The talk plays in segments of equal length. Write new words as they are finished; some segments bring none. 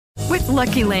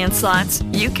Lucky Land Slots,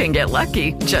 you can get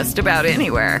lucky just about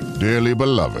anywhere. Dearly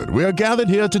beloved, we are gathered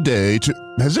here today to...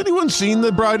 Has anyone seen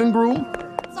the bride and groom?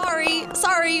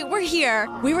 Sorry, we're here.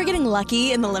 We were getting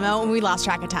lucky in the limo and we lost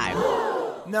track of time.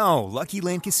 No, Lucky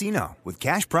Land Casino, with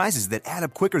cash prizes that add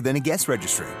up quicker than a guest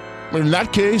registry. In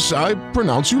that case, I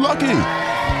pronounce you lucky.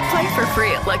 Play for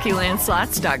free at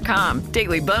LuckyLandSlots.com.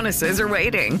 Daily bonuses are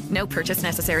waiting. No purchase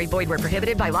necessary. Void where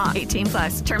prohibited by law.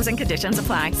 18+. Terms and conditions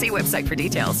apply. See website for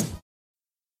details.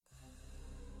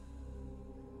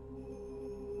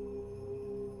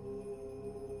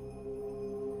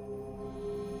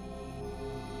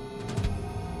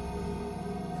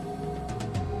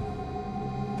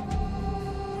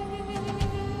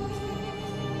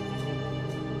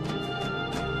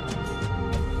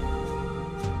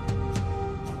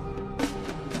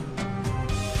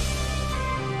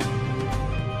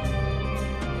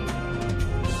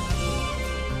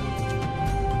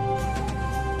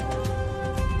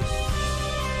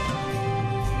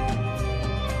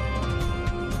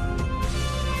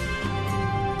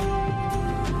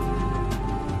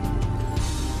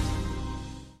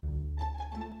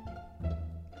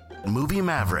 Movie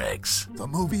Mavericks. The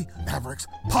Movie Mavericks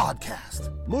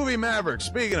Podcast. Movie Mavericks.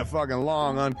 Speaking of fucking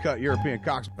long, uncut European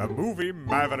cocks. The Movie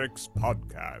Mavericks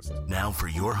Podcast. Now for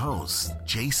your hosts,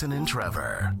 Jason and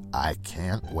Trevor. I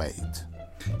can't wait.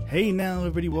 Hey now,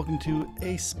 everybody. Welcome to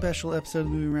a special episode of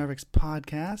the Movie Mavericks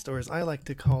Podcast, or as I like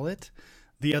to call it,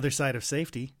 The Other Side of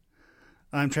Safety.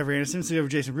 I'm Trevor Anderson, sitting over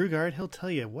Jason Brugard. He'll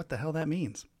tell you what the hell that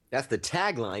means. That's the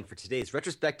tagline for today's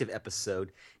retrospective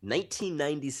episode,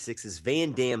 1996's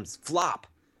Van Damme's flop,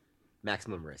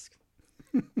 Maximum Risk.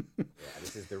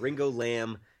 This is the Ringo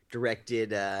Lam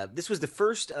directed. This was the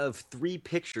first of three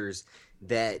pictures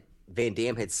that Van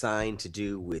Damme had signed to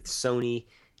do with Sony,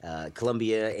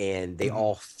 Columbia, and they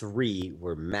all three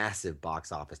were massive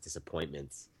box office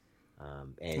disappointments.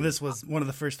 And this was one of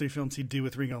the first three films he'd do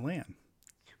with Ringo Lam.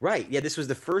 Right. Yeah, this was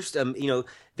the first,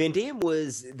 Van Damme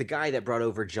was the guy that brought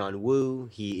over John Woo.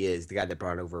 He is the guy that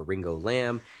brought over Ringo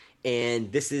Lam.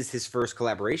 And this is his first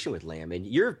collaboration with Lam. And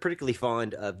you're particularly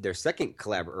fond of their second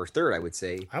or third, I would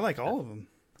say. I like all of them.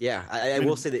 Yeah, I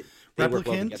will say that they work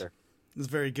well together. Is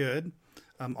very good.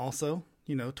 Also,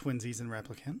 Twinsies and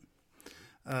Replicant.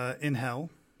 In Hell,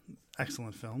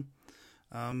 excellent film.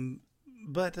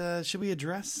 But should we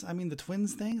address, the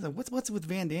twins things? What's with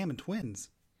Van Damme and twins?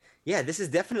 Yeah, this is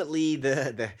definitely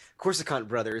the Coruscant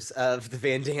brothers of the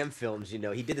Van Damme films. He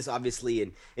did this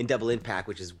obviously in Double Impact,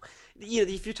 which is,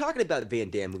 if you're talking about Van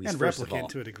Damme movies, and first Replicant of all,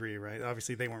 to a degree, right?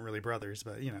 Obviously, they weren't really brothers,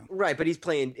 but right. But he's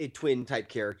playing twin type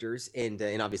characters, and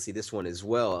obviously this one as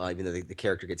well. Even though the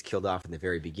character gets killed off in the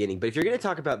very beginning, but if you're going to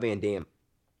talk about Van Damme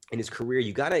and his career,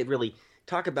 you got to really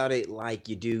talk about it like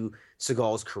you do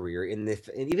Seagal's career. And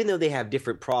even though they have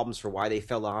different problems for why they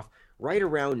fell off, right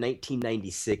around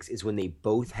 1996 is when they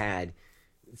both had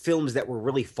films that were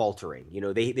really faltering.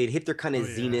 They'd hit their kind of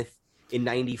zenith in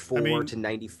 94 to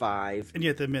 95. And you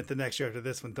have to admit, the next year after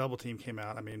this, when Double Team came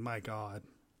out, my God.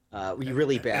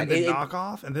 Really bad. And then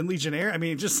Knockoff, and then Legionnaire.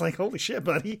 Just like, holy shit,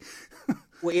 buddy.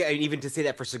 Well, yeah, and even to say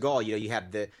that for Seagal, you have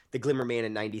the Glimmer Man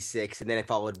in 96, and then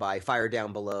followed by Fire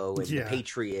Down Below and The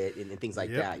Patriot and things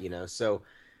like that, So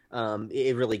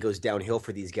it really goes downhill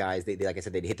for these guys. They like I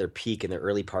said, they'd hit their peak in the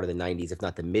early part of the 90s, if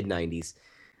not the mid-90s.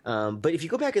 But if you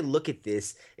go back and look at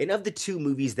this, and of the two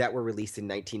movies that were released in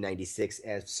 1996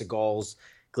 as Seagal's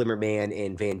Glimmer Man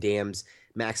and Van Damme's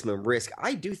Maximum Risk,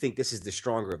 I do think this is the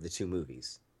stronger of the two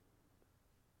movies.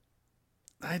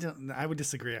 I would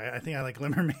disagree. I think I like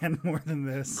Glimmer Man more than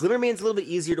this. Glimmer Man's a little bit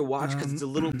easier to watch because it's a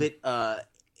little bit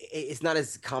it's not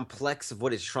as complex of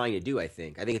what it's trying to do, I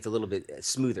think. I think it's a little bit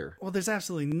smoother. Well, there's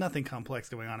absolutely nothing complex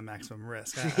going on in Maximum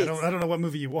Risk. I don't know what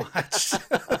movie you watched.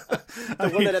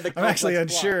 I'm actually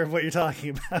unsure of what you're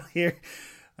talking about here.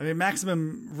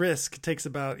 Maximum Risk takes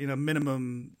about,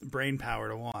 minimum brain power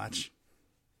to watch.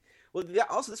 Well,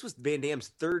 also, this was Van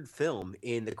Damme's third film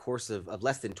in the course of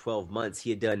less than 12 months. He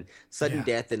had done Sudden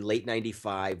Death in late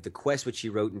 95, The Quest, which he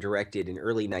wrote and directed in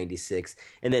early 96,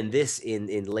 and then this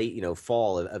in late,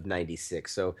 fall of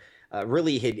 96. So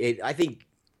really, I think,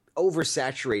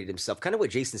 oversaturated himself, kind of what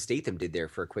Jason Statham did there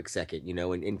for a quick second,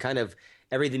 and kind of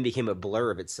everything became a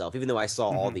blur of itself, even though I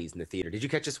saw all these in the theater. Did you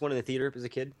catch this one in the theater as a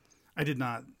kid? I did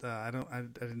not. I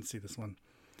didn't see this one.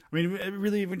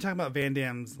 Really, when you're talking about Van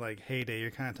Damme's heyday, you're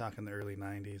kind of talking the early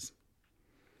 90s.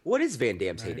 What is Van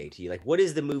Damme's heyday to you? What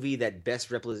is the movie that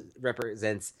best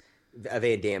represents a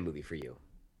Van Damme movie for you?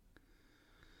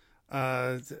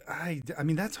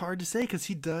 That's hard to say because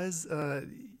he does,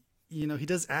 he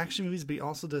does action movies, but he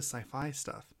also does sci-fi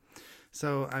stuff.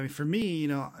 So, for me,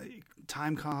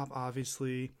 Time Cop,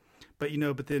 obviously,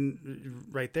 But but then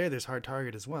right there's Hard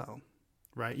Target as well,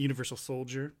 right? Universal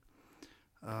Soldier.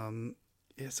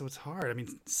 Yeah, so it's hard. I mean,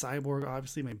 Cyborg,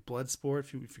 obviously, Bloodsport,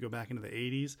 if you go back into the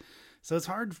 80s. So it's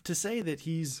hard to say that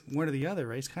he's one or the other,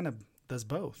 right? He's kind of does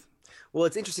both. Well,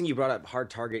 it's interesting you brought up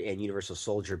Hard Target and Universal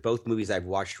Soldier, both movies I've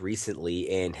watched recently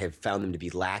and have found them to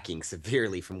be lacking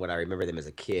severely from what I remember them as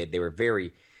a kid. They were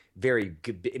very, very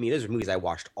good. I mean, those are movies I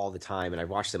watched all the time, and I've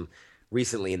watched them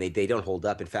recently, and they don't hold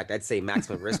up. In fact, I'd say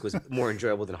Maximum Risk was more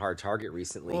enjoyable than Hard Target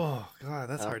recently. Oh, God,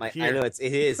 that's hard to hear. I know it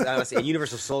is. Honestly, and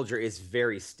Universal Soldier is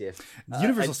very stiff.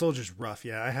 Universal Soldier's rough,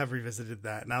 yeah. I have revisited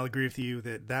that, and I'll agree with you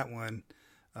that one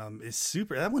is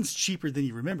super. That one's cheaper than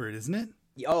you remember it, isn't it?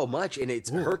 Oh, much, and it's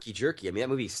herky-jerky. I mean, that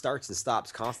movie starts and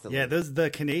stops constantly. Yeah, the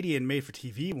Canadian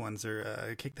made-for-TV ones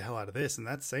are kick the hell out of this, and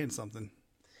that's saying something.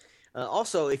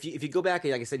 Also, if you go back,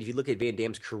 like I said, if you look at Van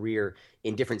Damme's career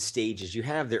in different stages, you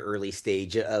have the early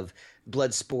stage of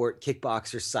Bloodsport,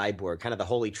 Kickboxer, Cyborg, kind of the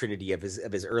holy trinity of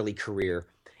his early career.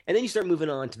 And then you start moving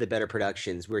on to the better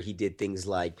productions where he did things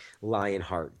like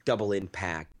Lionheart, Double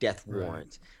Impact, Death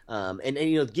Warrant,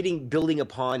 and building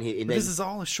upon his. This is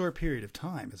all a short period of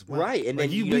time as well, right? And then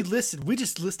we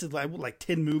just listed like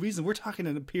 10 movies, and we're talking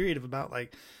in a period of about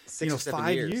like 6 or 7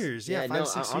 5 years. Yeah, 5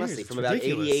 6 years. Honestly, from about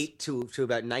 88 to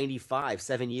about 95,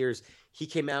 7 years, he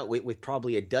came out with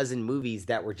probably a dozen movies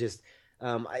that were just.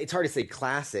 It's hard to say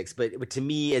classics, but to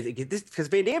me, because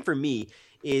Van Damme for me.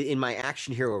 In my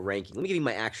action hero ranking. Let me give you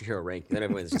my action hero ranking. Then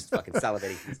everyone's just fucking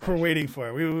salivating. We're waiting for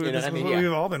it.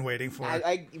 We've all been waiting for it.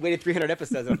 I waited 300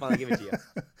 episodes and I'll finally give it to you.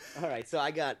 All right, so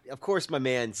I got, of course, my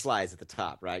man Sly's at the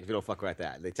top, right? If you don't fuck about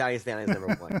that. The Italian Stallion's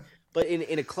number one. But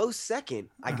in a close second,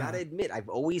 I got to admit, I've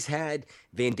always had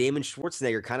Van Damme and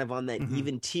Schwarzenegger kind of on that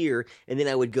even tier, and then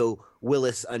I would go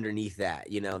Willis underneath that.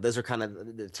 Those are kind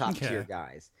of the top tier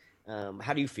guys.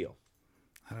 How do you feel?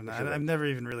 I don't know. I've never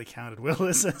even really counted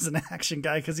Willis as an action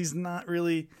guy because he's not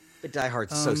really. But Die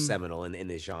Hard's so seminal in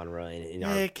the genre.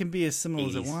 It can be as seminal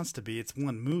as it wants to be. It's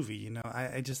one movie,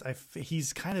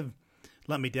 he's kind of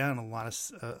let me down on a lot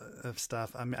of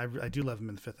stuff. I mean, I do love him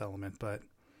in The Fifth Element, but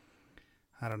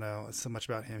I don't know so much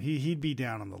about him. He'd be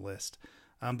down on the list.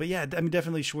 But yeah, I mean,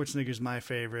 definitely Schwarzenegger's my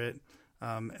favorite.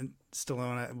 And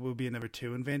Stallone would be a number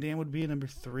 2, and Van Damme would be a number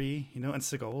 3. And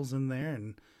Seagal's in there,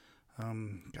 and.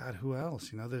 God, who else?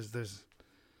 There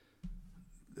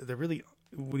really,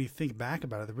 when you think back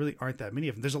about it, there really aren't that many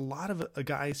of them. There's a lot of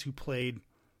guys who played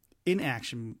in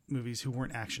action movies who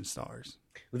weren't action stars.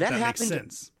 Well, that happened. Makes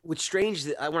sense. What's strange,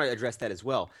 I want to address that as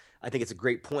well. I think it's a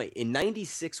great point. In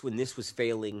 '96, when this was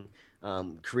failing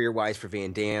career-wise for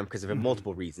Van Damme, because of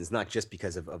multiple reasons, not just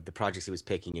because of the projects he was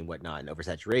picking and whatnot and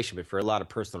oversaturation, but for a lot of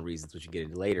personal reasons, which we'll get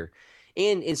into later.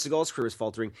 And in Seagal's career was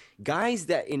faltering. Guys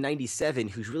that in '97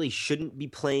 who really shouldn't be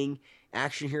playing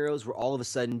action heroes were all of a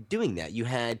sudden doing that. You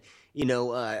had,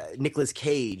 Nicolas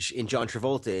Cage and John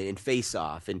Travolta in Face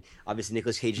Off, and obviously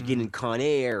Nicolas Cage again in Con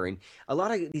Air, and a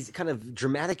lot of these kind of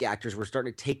dramatic actors were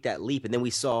starting to take that leap. And then we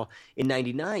saw in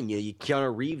 '99,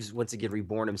 Keanu Reeves once again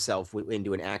reborn himself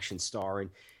into an action star, and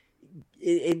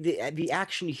the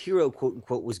action hero, quote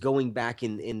unquote, was going back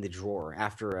in the drawer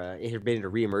after it had been a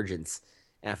reemergence.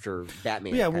 After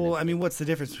Batman. Yeah, well, I mean, what's the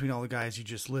difference between all the guys you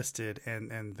just listed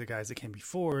and the guys that came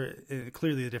before?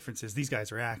 Clearly the difference is these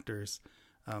guys are actors.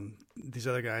 These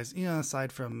other guys,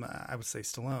 aside from, I would say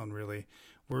Stallone, really,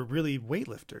 were really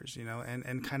weightlifters,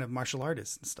 and kind of martial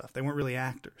artists and stuff. They weren't really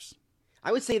actors.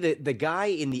 I would say that the guy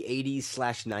in the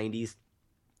 80s/90s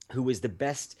who was the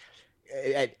best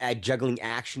at juggling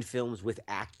action films with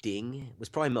acting was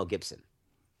probably Mel Gibson.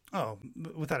 Oh,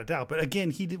 without a doubt. But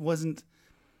again, he wasn't...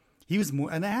 He was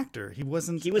more an actor. He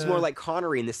wasn't. He was more like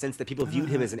Connery in the sense that people viewed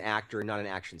him as an actor and not an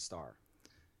action star.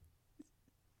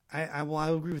 I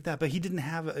agree with that, but he didn't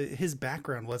have his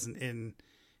background wasn't in,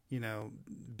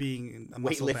 being a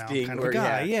muscle-bound kind of a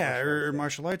guy, or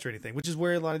martial arts or anything, which is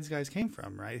where a lot of these guys came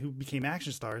from, right? Who became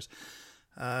action stars,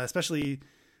 especially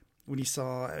when you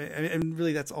saw, and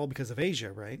really that's all because of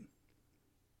Asia, right?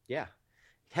 Yeah.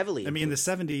 Heavily. I mean, in the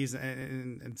 70s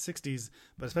and 60s,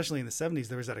 but especially in the 70s,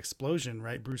 there was that explosion,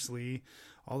 right? Bruce Lee,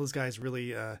 all those guys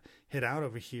really hit out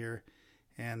over here,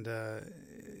 and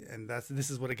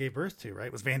this is what it gave birth to, right?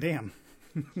 It was Van Damme.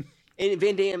 And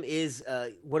Van Damme is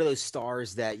one of those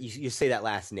stars that you say that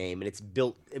last name, and it's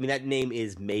built. I mean, that name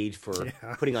is made for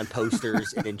putting on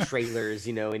posters and in trailers,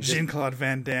 and Jean-Claude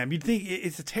Van Damme. You'd think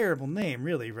it's a terrible name,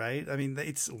 really, right? I mean,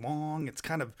 it's long. It's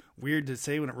kind of weird to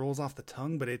say when it rolls off the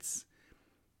tongue, but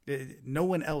no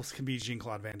one else can be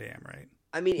Jean-Claude Van Damme, right?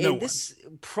 I mean, and this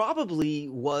probably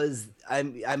was, I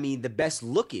mean, the best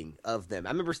looking of them.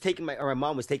 I remember my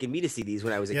mom was taking me to see these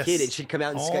when I was a kid, and she'd come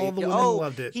out and all the women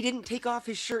loved it. He didn't take off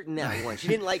his shirt in that one. She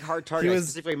didn't like Hard Target. I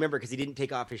specifically remember because he didn't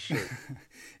take off his shirt.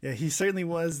 Yeah, he certainly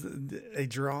was a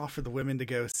draw for the women to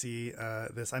go see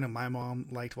this. I know my mom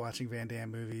liked watching Van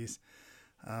Damme movies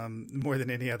more than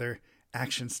any other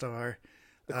action star.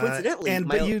 But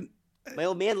coincidentally, my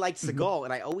old man liked Seagal,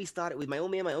 and I always thought it was my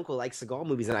old man and my uncle liked Seagal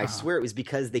movies, and I swear it was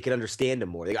because they could understand him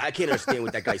more. I can't understand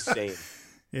what that guy's saying.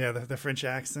 Yeah, the French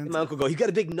accent. And my uncle he's got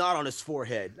a big knot on his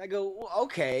forehead. I go, well,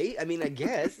 okay. I mean, I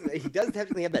guess he does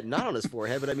technically have that knot on his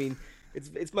forehead, but I mean,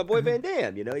 it's my boy Van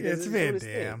Damme. You know, it's Van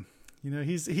Damme. You know,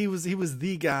 he was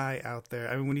the guy out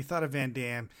there. I mean, when you thought of Van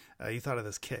Damme, you thought of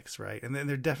those kicks, right? And then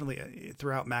they're definitely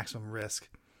throughout Maximum Risk.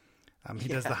 He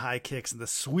does the high kicks and the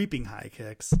sweeping high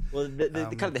kicks. Well, the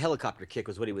kind of the helicopter kick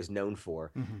was what he was known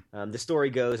for. The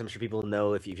story goes, I'm sure people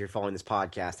know if you're following this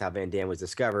podcast, how Van Damme was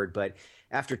discovered. But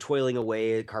after toiling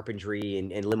away at carpentry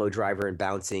and limo driver and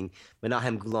bouncing,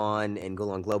 Menahem Golan and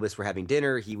Golan Globus were having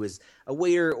dinner. He was a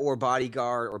waiter or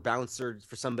bodyguard or bouncer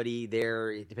for somebody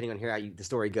there, depending on how the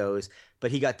story goes.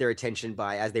 But he got their attention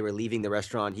by, as they were leaving the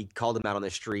restaurant, he called them out on the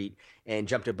street and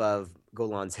jumped above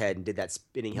Golan's head and did that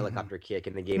spinning helicopter kick,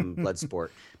 and they gave him Bloodsport.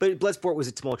 But Bloodsport was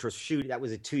a tumultuous shoot. That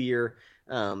was a 2-year,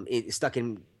 it stuck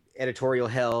in editorial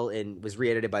hell and was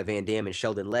re-edited by Van Damme and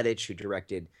Sheldon Lettich, who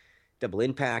directed Double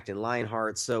Impact and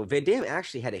Lionheart. So Van Damme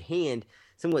actually had a hand,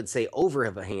 some would say over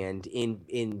of a hand,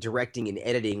 in directing and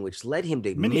editing, which led him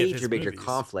to major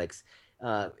conflicts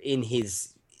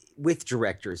with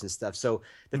directors and stuff. So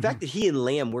the fact that he and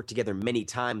Lamb worked together many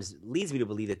times leads me to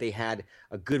believe that they had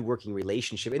a good working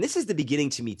relationship. And this is the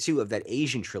beginning to me too of that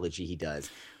Asian trilogy he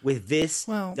does with this,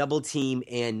 Double Team,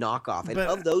 and Knockoff. And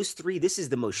of those three, this is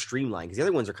the most streamlined because the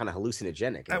other ones are kind of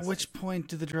hallucinogenic. At which point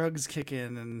do the drugs kick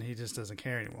in and he just doesn't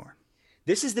care anymore?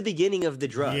 This is the beginning of the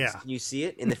drugs. Yeah. Can you see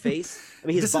it in the face? I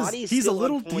mean, his body is still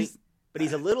on point, but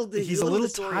he's a little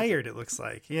tired, it looks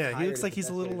like. Yeah, he looks like he's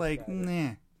a little like,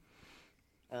 nah.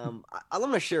 I'm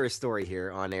going to share a story here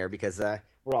on air because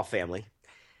we're all family.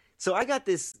 So I got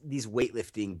these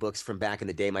weightlifting books from back in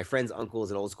the day. My friend's uncle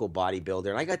is an old school bodybuilder,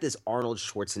 and I got this Arnold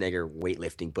Schwarzenegger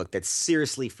weightlifting book that's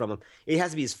seriously from him. It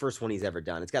has to be his first one he's ever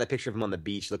done. It's got a picture of him on the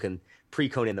beach looking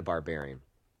pre-Conan the Barbarian,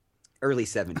 early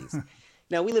 70s.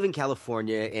 Now, we live in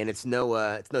California, and it's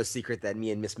no secret that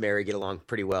me and Miss Mary get along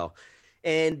pretty well.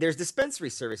 And there's dispensary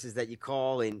services that you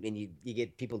call, and you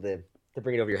get people to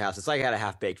bring it over your house. It's like I had a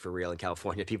half-baked for real in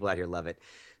California. People out here love it.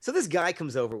 So this guy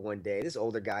comes over one day, this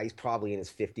older guy, he's probably in his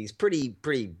 50s,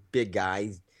 pretty big guy.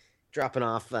 He's dropping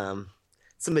off some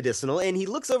medicinal, and he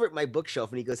looks over at my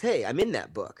bookshelf, and he goes, hey, I'm in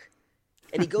that book.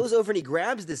 And he goes over and he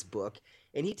grabs this book,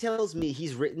 and he tells me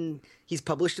he's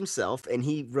published himself, and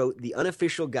he wrote The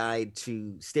Unofficial Guide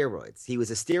to Steroids. He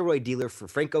was a steroid dealer for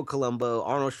Franco Columbu,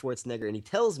 Arnold Schwarzenegger, and he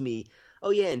tells me, oh,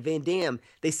 yeah, and Van Damme,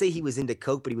 they say he was into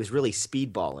coke, but he was really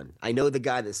speedballing. I know the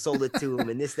guy that sold it to him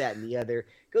and this, that, and the other.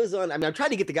 Goes on. I mean, I'm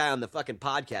trying to get the guy on the fucking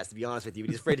podcast, to be honest with you.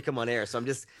 He's afraid to come on air, so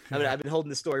I've been holding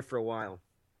the story for a while.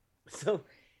 So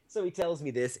he tells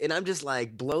me this, and I'm just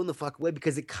like blown the fuck away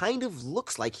because it kind of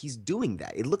looks like he's doing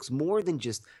that. It looks more than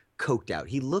just coked out.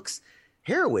 He looks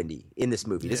heroin-y in this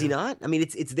movie, does he not? I mean,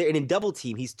 it's there. And in Double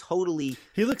Team, he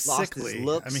looks lost sickly. His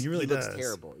looks. I mean, he really looks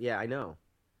terrible. Yeah, I know.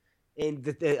 And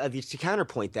to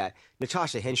counterpoint that,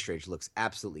 Natasha Henstridge looks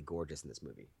absolutely gorgeous in this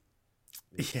movie.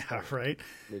 Yeah, right.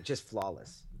 I mean, just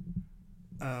flawless.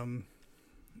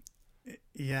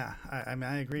 Yeah, I mean,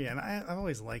 I agree, and I've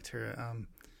always liked her.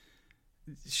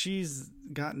 She's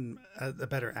gotten a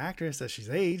better actress as she's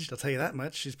aged. I'll tell you that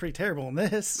much. She's pretty terrible in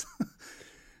this,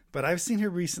 but I've seen her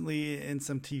recently in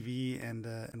some TV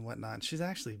and whatnot. She's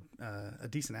actually a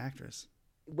decent actress.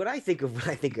 When I think of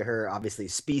her, obviously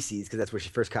Species, because that's where she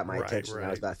first caught my attention. Right. I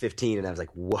was about 15, and I was like,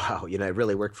 "Wow, it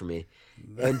really worked for me."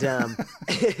 And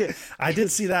I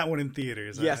did see that one in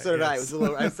theaters. Yeah, so did I. It was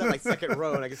I sat like second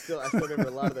row, and I still remember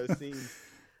a lot of those scenes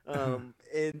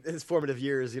in his formative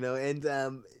years, And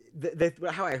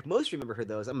how I most remember her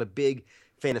though is I'm a big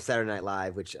fan of Saturday Night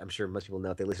Live, which I'm sure most people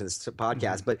know if they listen to this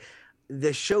podcast. But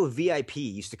the show VIP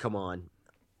used to come on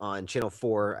Channel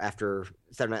 4 after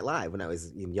Saturday Night Live when I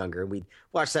was younger. And we'd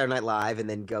watch Saturday Night Live and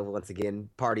then go once again,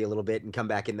 party a little bit and come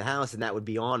back in the house, and that would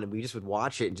be on. And we just would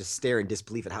watch it and just stare in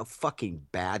disbelief at how fucking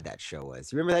bad that show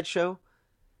was. You remember that show?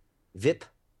 VIP?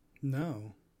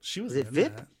 No. She was it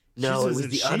VIP? That. No, it was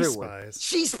the other one.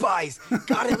 She Spies.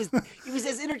 God, it was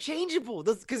as interchangeable.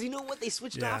 Because you know what? They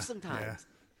switched off sometimes. Yeah.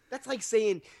 That's like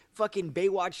saying fucking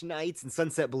Baywatch Nights and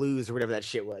Sunset Blues or whatever that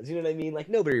shit was. You know what I mean? Like,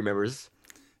 nobody remembers.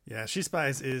 Yeah, She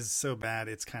Spies is so bad,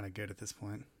 it's kind of good at this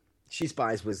point. She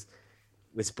Spies was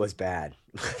was bad.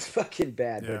 It was fucking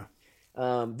bad. Yeah.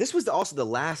 But, this was also the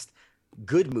last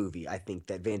good movie I think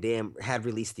that Van Damme had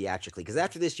released theatrically, because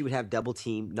after this you would have Double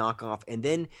Team, Knockoff, and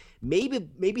then maybe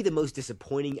the most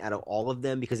disappointing out of all of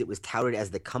them, because it was touted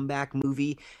as the comeback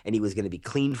movie and he was going to be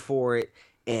cleaned for it,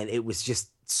 and it was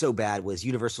just so bad, was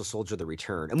Universal Soldier: The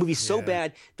Return, a movie so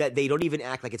bad that they don't even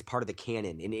act like it's part of the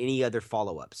canon in any other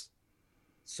follow-ups.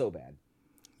 So bad.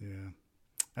 Yeah.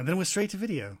 And then it went straight to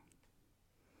video.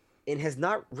 And has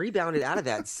not rebounded out of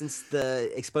that since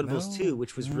the Expendables 2,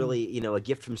 which was really, a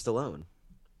gift from Stallone.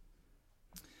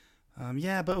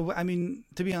 Yeah, but I mean,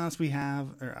 to be honest,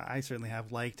 I certainly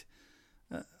have liked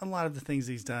a lot of the things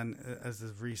he's done as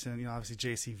of recent. Obviously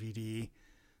JCVD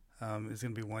is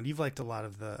going to be one. You've liked a lot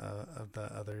of the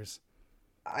others.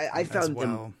 I found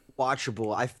them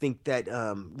watchable. I think that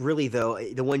really, though,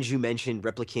 the ones you mentioned,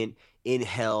 Replicant, In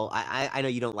Hell, I know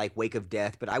you don't like Wake of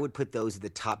Death, but I would put those at the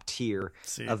top tier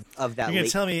of that. You're going to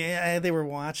tell me they were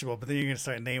watchable, but then you're going to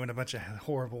start naming a bunch of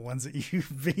horrible ones that you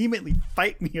vehemently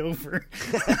fight me over.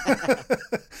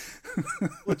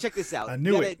 Well, check this out. I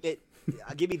knew it.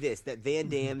 I'll give you this, that Van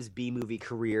Damme's B-movie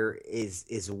career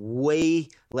is way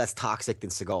less toxic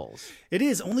than Seagal's. It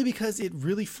is, only because it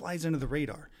really flies under the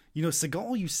radar.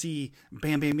 Seagal, you see,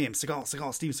 bam, bam, bam, Seagal,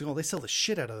 Steven Seagal, they sell the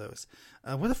shit out of those.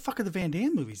 Where the fuck are the Van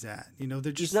Damme movies at?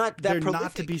 They're just not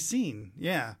to be seen.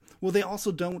 Yeah. Well, they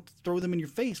also don't throw them in your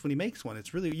face when he makes one.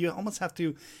 It's really, you almost have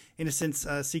to, in a sense,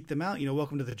 seek them out.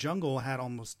 Welcome to the Jungle had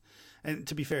almost, and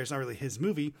to be fair, it's not really his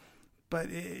movie, but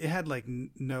it had like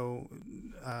no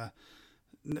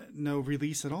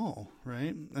release at all,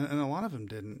 right? And a lot of them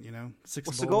didn't, Six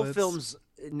Bullets. Seagal films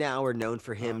now are known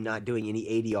for him not doing any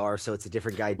ADR, so it's a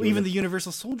different guy doing even the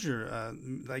Universal Soldier,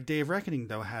 like Day of Reckoning,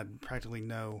 though, had practically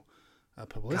no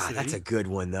publicity. God, that's a good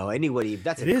one, though. It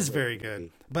is very good.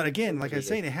 But again, like I was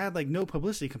saying, it had like no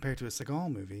publicity compared to a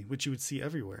Seagal movie, which you would see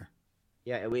everywhere.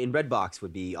 Yeah, and Redbox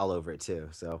would be all over it too.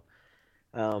 So,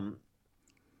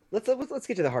 let's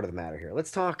get to the heart of the matter here.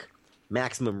 Let's talk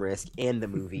Maximum Risk and the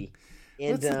movie.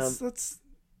 And let's.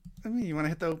 I mean, you want to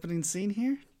hit the opening scene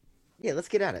here? Yeah, let's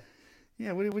get at it.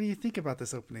 Yeah, what do you think about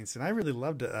this opening scene? I really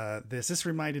loved this. This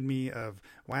reminded me of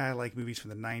why I like movies from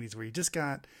the 90s, where you just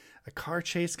got a car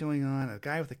chase going on, a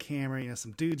guy with a camera,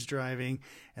 some dudes driving,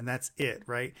 and that's it,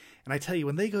 right? And I tell you,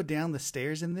 when they go down the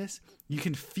stairs in this, you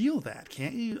can feel that,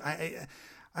 can't you?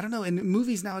 I don't know. In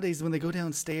movies nowadays, when they go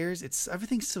downstairs,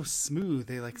 everything's so smooth.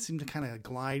 They like seem to kind of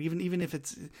glide, even if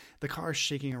it's the car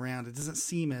shaking around. It doesn't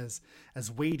seem as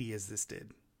weighty as this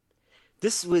did.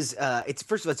 This was it's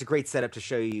first of all, it's a great setup to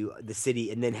show you the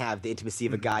city, and then have the intimacy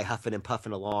of a guy huffing and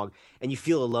puffing along, and you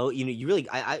feel alone. You really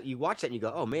you watch that and you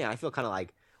go, oh man, I feel kind of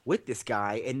like with this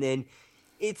guy, and then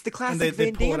it's the classic. And they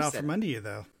Van pull Damme it out setup. from under you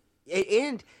though,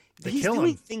 and he's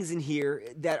doing him. things in here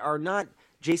that are not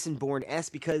Jason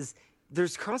Bourne-esque, because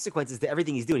there's consequences to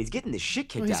everything he's doing. He's getting the shit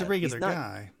kicked out. He's a regular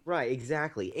guy, right?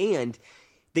 Exactly, and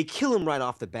they kill him right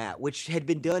off the bat, which had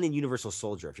been done in Universal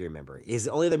Soldier, if you remember. His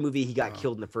only other movie, he got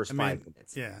killed in the first 5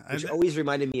 minutes. Yeah. Which always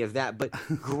reminded me of that. But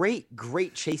great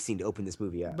chase scene to open this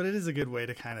movie up. But it is a good way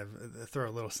to kind of throw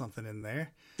a little something in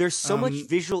there. There's so much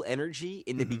visual energy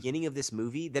in the beginning of this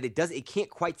movie that it can't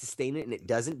quite sustain it, and it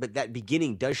doesn't. But that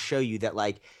beginning does show you that,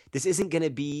 like, this isn't going to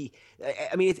be.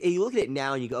 I mean, if you look at it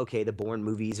now and you go, okay, the Bourne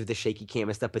movies or the shaky cam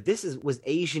and stuff, but this was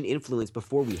Asian influence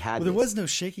before we had. Well, there was no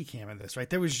shaky cam in this, right?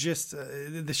 There was just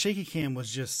the shaky cam was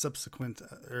just subsequent,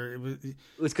 or it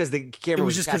was because the camera. It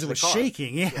was just because it was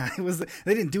shaking. Yeah, it was.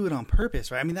 They didn't do it on purpose,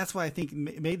 right? I mean, that's why I think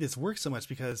it made this work so much,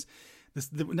 because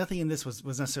nothing in this was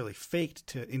necessarily faked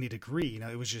to any degree.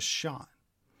 It was just shot.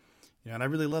 And I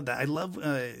really love that. I love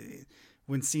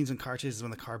when scenes in car chases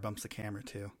when the car bumps the camera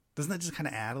too. Doesn't that just kind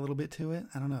of add a little bit to it?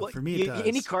 I don't know. Well, for me, it does.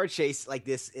 Any car chase like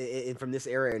this from this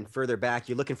era and further back,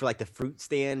 you're looking for like the fruit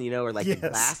stand, or like the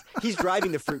glass. He's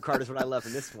driving the fruit cart is what I love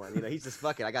in this one. He's just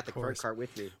fucking. I got the fruit cart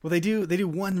with me. Well, they do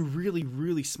one really,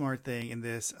 really smart thing in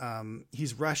this.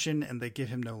 He's Russian and they give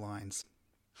him no lines.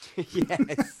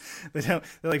 Yes. They're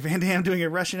like Van Damme doing a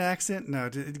Russian accent. No,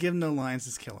 to give him no lines,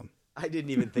 just kill him. I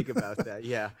didn't even think about that.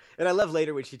 Yeah. And I love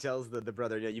later when she tells the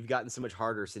brother, you've gotten so much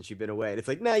harder since you've been away. And it's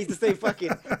like, nah, he's the same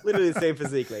fucking, literally the same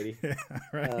physique, lady. Yeah,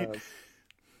 right.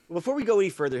 Before we go any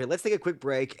further here, let's take a quick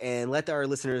break and let our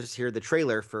listeners hear the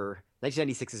trailer for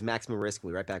 1996's Maximum Risk.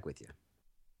 We'll be right back with you.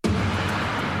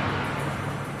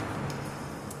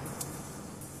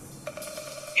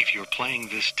 If you're playing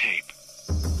this tape,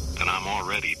 then I'm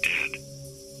already dead.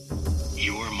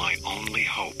 You are my only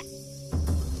hope.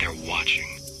 They're watching.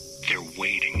 They're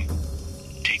waiting.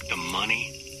 Take the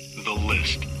money, the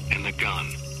list, and the gun.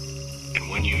 And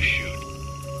when you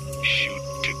shoot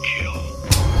to kill.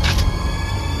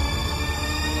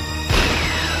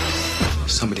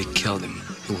 Somebody killed him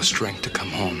who was trying to come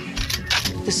home.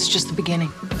 This is just the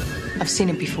beginning. I've seen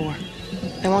it before.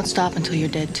 They won't stop until you're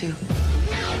dead, too.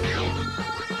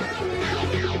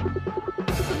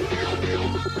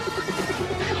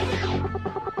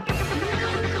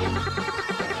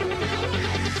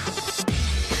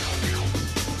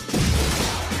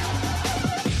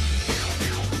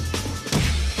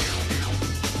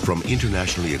 From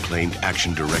internationally acclaimed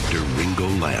action director Ringo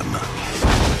Lam.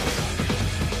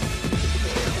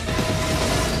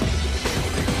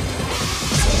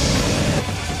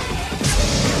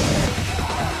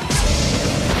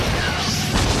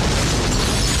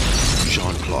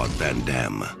 Jean-Claude Van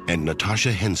Damme and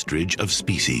Natasha Henstridge of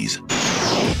Species.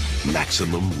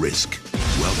 Maximum Risk.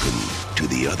 Welcome to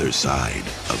the other side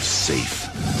of safe.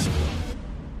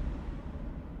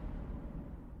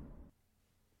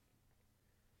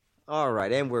 All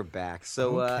right, and we're back.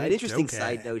 So an interesting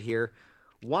side note here.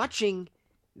 Watching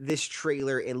this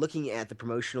trailer and looking at the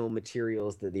promotional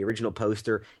materials, the original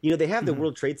poster, they have the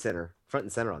World Trade Center front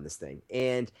and center on this thing.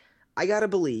 And I got to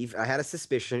believe, I had a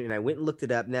suspicion, and I went and looked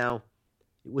it up. Now,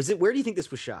 where do you think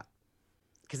this was shot?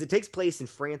 Because it takes place in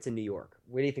France and New York.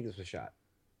 Where do you think this was shot?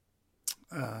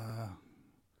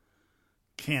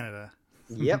 Canada.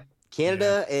 Yep,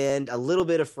 Canada and a little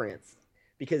bit of France.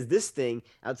 Because this thing,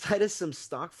 outside of some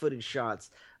stock footage shots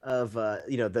of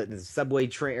the subway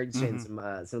train, some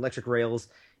electric rails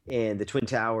and the Twin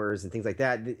Towers and things like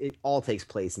that, it all takes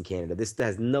place in Canada. This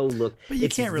has no look. But you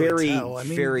can't really tell. I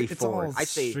mean, very it's foreign. all I'd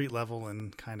say street level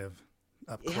and kind of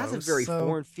up close. It has a very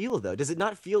foreign feel, though. Does it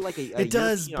not feel like a It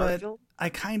does, European but film? I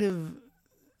kind of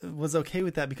was okay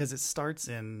with that because it starts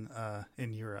in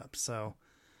Europe. So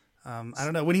I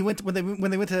don't know. When they went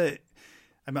to,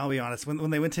 I'll be honest. When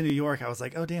they went to New York, I was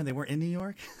like, "Oh damn, they weren't in New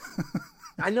York."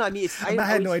 I know. I mean, I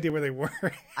had no idea where they were.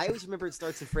 I always remember it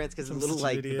starts in France because the little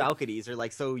the balconies are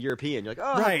like so European. You're like,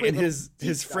 oh, right. And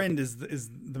his friend is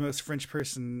the most French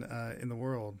person in the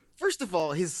world. First of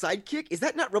all, his sidekick is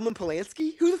that not Roman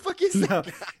Polanski? Who the fuck is that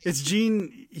guy? It's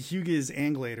Gene Hughes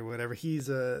Anglade or whatever. He's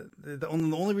the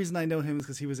only reason I know him is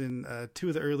because he was in 2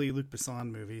 of the early Luc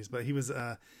Besson movies. But he was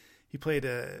he played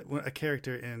a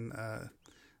character in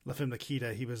La Femme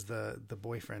Nikita. He was the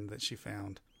boyfriend that she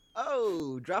found.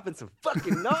 Oh, dropping some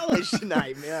fucking knowledge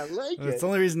tonight, man. I like it. That's the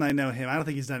only reason I know him. I don't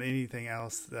think he's done anything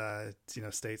else,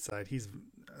 stateside. He's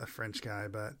a French guy,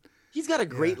 but he's got a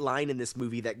great line in this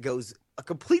movie that goes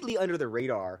completely under the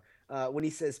radar when he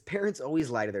says, "Parents always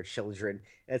lie to their children.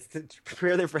 It's to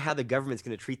prepare them for how the government's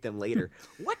going to treat them later."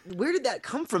 Where did that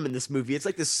come from in this movie? It's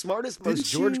like the smartest,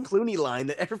 most George Clooney line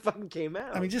that ever fucking came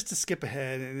out. I mean, just to skip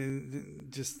ahead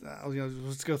and just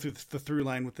let's go through the through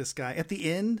line with this guy at the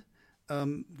end.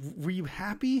 Were you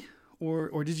happy,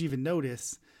 or did you even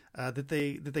notice that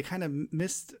they kind of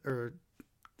missed or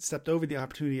stepped over the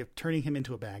opportunity of turning him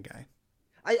into a bad guy?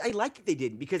 I like that they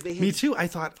did because they had... Me too. I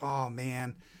thought, oh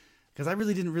man, because I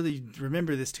didn't really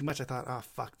remember this too much. I thought, oh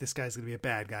fuck, this guy's gonna be a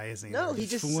bad guy, isn't he? No, he's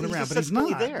just fooling around, but he's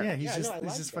not. There. Yeah, he's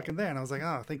just fucking there. And I was like,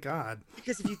 oh, thank God.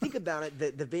 Because if you think about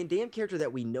it, the Van Damme character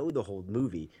that we know the whole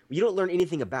movie, you don't learn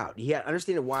anything about. You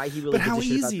understand why he really gives a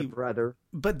shit about the brother.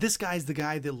 But this guy's the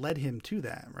guy that led him to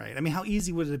that, right? I mean, how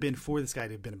easy would it have been for this guy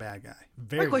to have been a bad guy?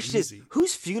 Very My question easy. is,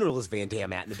 whose funeral is Van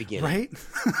Damme at in the beginning? Right?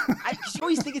 You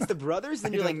always think it's the brothers,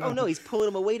 and you're like, oh no, he's pulling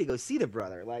him away to go see the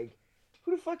brother. Like,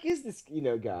 who the fuck is this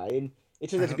guy? And it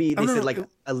turned out to be, they said like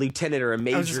a lieutenant or a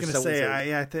major. I was just going to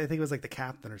say, I think it was like the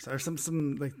captain or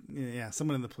some like,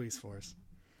 someone in the police force.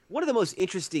 One of the most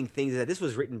interesting things is that this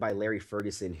was written by Larry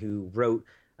Ferguson, who wrote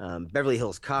Beverly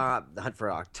Hills Cop, The Hunt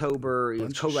for October. He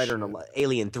was co-writer on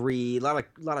Alien 3, a lot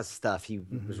of stuff he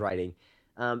was writing.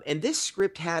 And this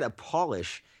script had an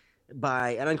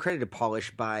uncredited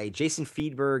polish by Jason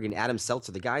Friedberg and Adam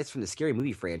Seltzer, the guys from the Scary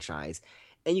Movie franchise.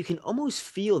 And you can almost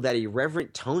feel that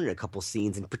irreverent tone in a couple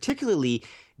scenes, and particularly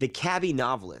the cabbie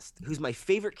novelist, who's my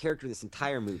favorite character in this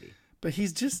entire movie. But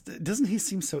doesn't he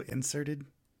seem so inserted?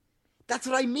 That's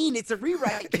what I mean. It's a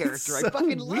rewrite character. I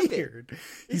fucking love it.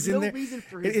 He's in there.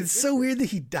 It's so weird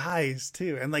that he dies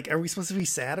too. And like, are we supposed to be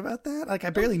sad about that? Like, I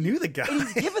barely knew the guy. And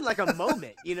he's given like a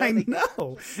moment, I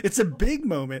know. It's a big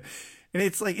moment. And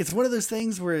it's like, it's one of those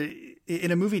things where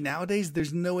in a movie nowadays,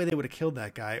 there's no way they would have killed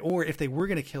that guy. Or if they were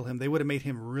going to kill him, they would have made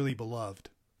him really beloved.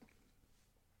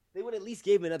 They would at least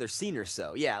give him another scene or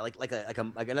so. Yeah, like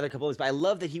another couple of. But I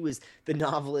love that he was the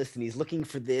novelist and he's looking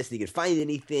for this and he could find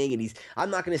anything and I'm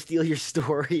not going to steal your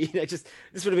story. This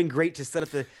would have been great to set up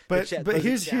the. But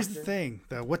here's the thing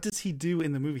though. What does he do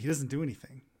in the movie? He doesn't do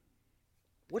anything.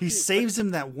 He saves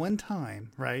him that one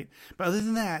time, right? But other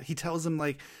than that, he tells him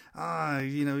like,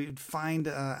 find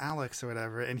Alex or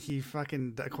whatever, and he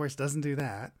fucking, of course, doesn't do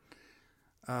that.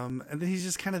 And then he's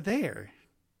just kind of there.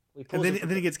 And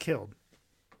then he gets killed.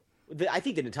 I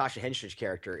think the Natasha Henstridge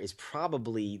character is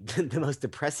probably the most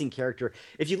depressing character.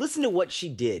 If you listen to what she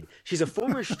did, she's a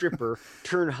former stripper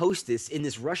turned hostess in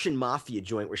this Russian mafia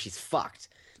joint where she's fucked.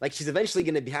 Like, she's eventually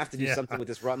going to have to do something with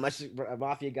this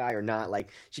mafia guy or not. Like,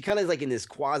 she kind of is like in this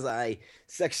quasi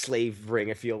sex slave ring,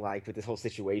 I feel like, with this whole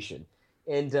situation.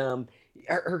 And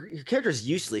her character is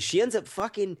useless. She ends up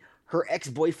fucking her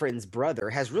ex-boyfriend's brother,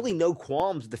 has really no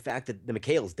qualms with the fact that the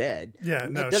McHale's dead. Yeah,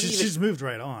 no, she's moved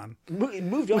right on.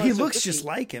 Moved on. Well, he looks just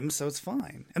like him, so it's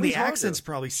fine. And the accent's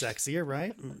probably sexier,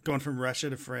 right? Going from Russia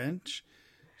to French.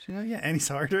 You know, yeah, and he's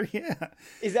harder. Yeah.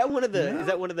 Is that one of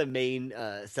the main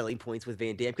selling points with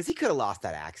Van Damme? Because he could have lost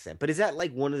that accent, but is that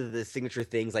like one of the signature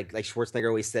things? Like Schwarzenegger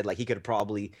always said, like he could have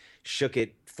probably shook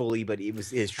it fully, but it was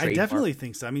his trademark. I definitely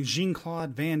think so. I mean,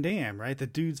 Jean-Claude Van Damme, right? The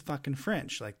dude's fucking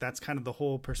French. Like that's kind of the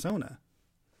whole persona.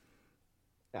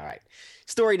 All right,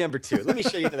 story number 2. Let me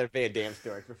show you another Van Damme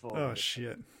story for full. Oh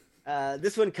shit.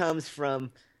 This one comes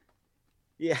from.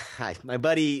 Yeah, hi. My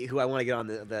buddy who I want to get on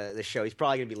the show, he's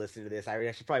probably going to be listening to this.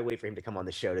 I should probably wait for him to come on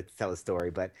the show to tell a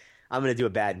story, but I'm going to do a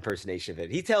bad impersonation of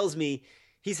it. He tells me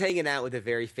he's hanging out with a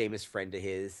very famous friend of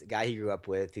his, a guy he grew up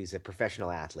with who's a professional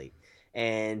athlete.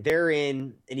 And they're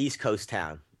in an East Coast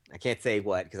town. I can't say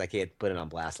what because I can't put it on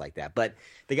blast like that. But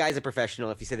the guy's a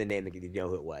professional. If you say the name, you know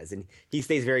who it was. And he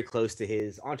stays very close to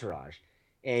his entourage.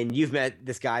 And you've met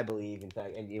this guy, I believe, in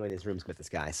fact, and you in his room's met this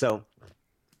guy. So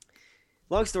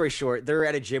long story short, they're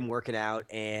at a gym working out,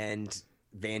 and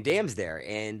Van Damme's there.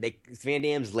 And Van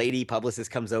Damme's lady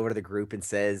publicist comes over to the group and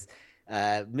says,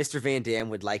 Mr. Van Damme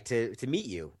would like to meet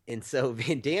you. And so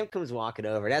Van Damme comes walking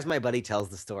over, and as my buddy tells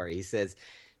the story, he says,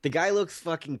 the guy looks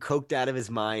fucking coked out of his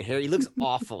mind. He looks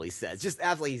awful, he says, just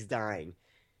absolutely he's dying.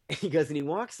 And he goes, and he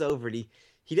walks over, and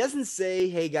he doesn't say,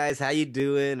 hey, guys, how you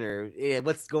doing? Or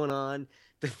what's going on?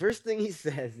 The first thing he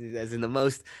says, as in the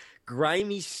most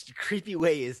grimy, creepy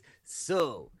way, is,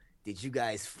 so, did you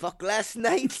guys fuck last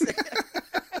night?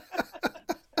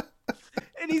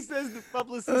 And he says the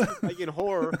publicist was like in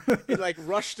horror and like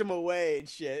rushed him away and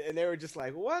shit. And they were just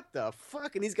like, what the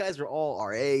fuck? And these guys were all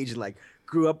our age and like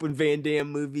grew up in Van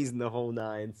Damme movies and the whole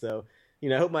nine. So, you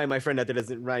know, I hope my friend out there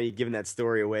doesn't mind me giving that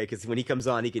story away, because when he comes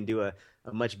on, he can do a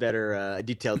much better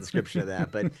detailed description of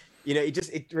that. But, you know,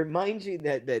 it reminds you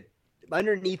that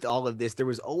underneath all of this, there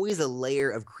was always a layer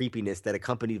of creepiness that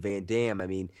accompanied Van Damme. I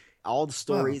mean, all the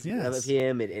stories of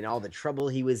him and all the trouble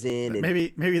he was in. And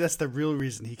maybe that's the real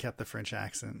reason he kept the French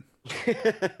accent. Because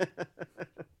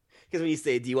when you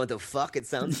say, do you want to fuck, it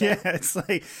sounds like... Yeah, it's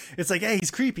like, hey,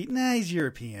 he's creepy. Nah, he's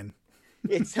European.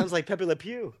 It sounds like Pepe Le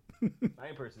Pew. My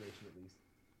impersonation, at least.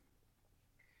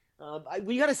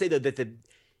 We got to say, though, that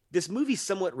this movie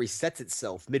somewhat resets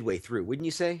itself midway through, wouldn't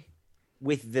you say?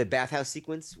 With the bathhouse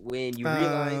sequence, when you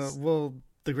realize... Well,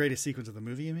 the greatest sequence of the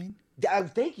movie, you mean?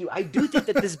 Thank you. I do think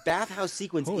that this bathhouse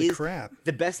sequence is crap.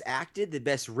 The best acted, the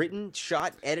best written,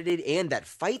 shot, edited, and that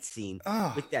fight scene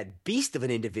with that beast of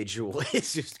an individual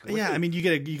is just great. Yeah, I mean, you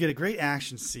get a great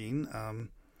action scene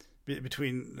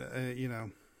between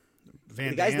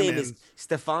Van the guy's Damme name is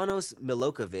Stefanos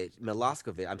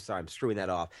Miloskovic. I'm sorry, I'm screwing that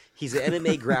off. He's an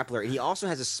MMA grappler, and he also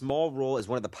has a small role as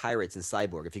one of the pirates in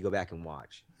Cyborg, if you go back and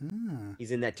watch.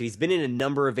 He's in that too. He's been in a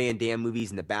number of Van Damme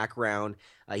movies in the background.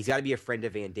 He's got to be a friend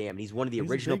of Van Damme. He's one of the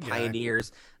original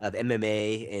pioneers of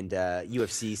MMA and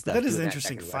UFC stuff. That is an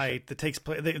interesting fight that takes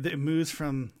place. It moves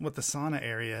from the sauna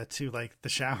area to like the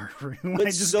shower room. But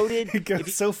it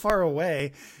goes so far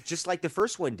away, just like the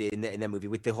first one did in that movie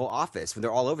with the whole office when they're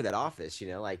all over that office. You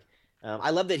know, like I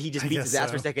love that he just beats his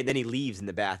ass for a second, then he leaves in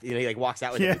the bath. You know, he like walks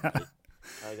out with everybody.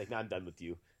 He's like, "No, I'm done with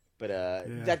you." But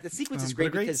that the sequence is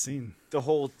great because the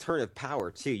whole turn of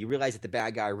power too. You realize that the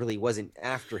bad guy really wasn't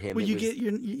after him. Well, you get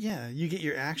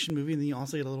your action movie, and then you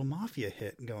also get a little mafia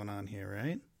hit going on here,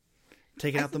 right?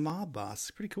 Taking out the mob boss. It's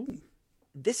pretty cool.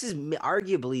 This is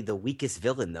arguably the weakest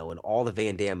villain, though, in all the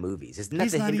Van Damme movies. Isn't that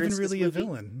He's the not even hindrance really a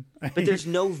villain. But there's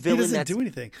no villain. He doesn't do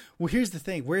anything. Well, here's the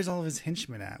thing. Where's all of his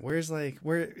henchmen at?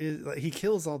 He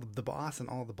kills all the boss and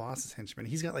all the boss's henchmen.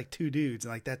 He's got like 2 dudes,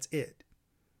 and like that's it.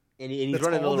 And he's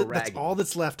running a little ragged. That's all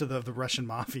that's left of the Russian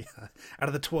mafia out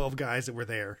of the 12 guys that were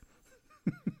there.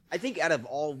 I think out of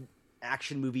all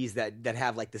action movies that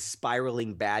have like the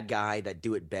spiraling bad guy that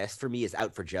do it best for me is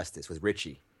Out for Justice with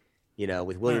Richie. You know,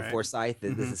 with William Forsythe, the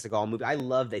Seagal movie. I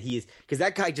love that he is, because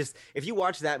that guy just, if you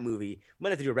watch that movie, I'm going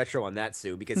to have to do a retro on that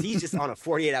soon, because he's just on a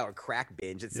 48-hour crack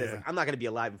binge that says, like, I'm not going to be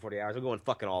alive in 48 hours. I'm going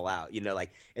fucking all out, you know, like,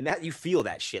 and that, you feel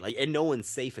that shit, like, and no one's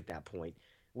safe at that point.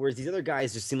 Whereas these other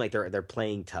guys just seem like they're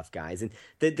playing tough guys. And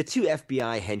the two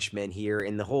FBI henchmen here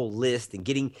and the whole list and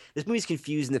getting this movie's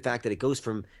confused in the fact that it goes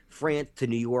from France to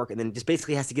New York and then just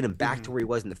basically has to get him back to where he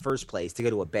was in the first place to go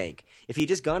to a bank. If he'd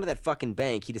just gone to that fucking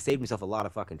bank, he'd have saved himself a lot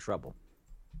of fucking trouble.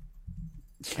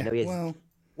 I know he has,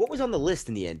 what was on the list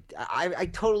in the end? I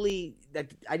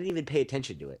didn't even pay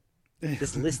attention to it.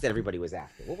 This list that everybody was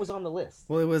after. What was on the list?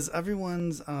 Well, it was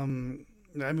everyone's.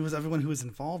 It was everyone who was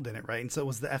involved in it, right? And so it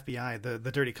was the FBI,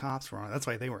 the dirty cops were on it. That's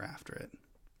why they were after it.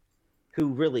 Who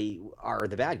really are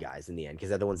the bad guys in the end, because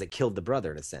they're the ones that killed the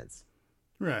brother, in a sense.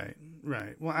 Right.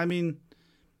 Well, I mean,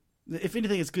 if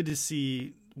anything, it's good to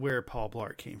see where Paul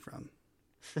Blart came from.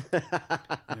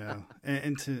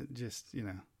 And to just,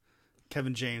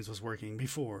 Kevin James was working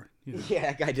before. Yeah,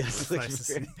 that guy does look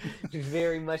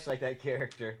very much like that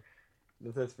character.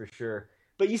 That's for sure.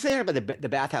 But you say about the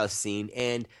bathhouse scene,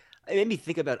 and it made me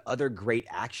think about other great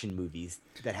action movies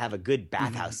that have a good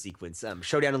bathhouse sequence.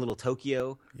 Showdown in Little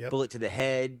Tokyo, Bullet to the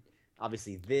Head,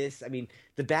 obviously this. I mean,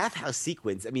 the bathhouse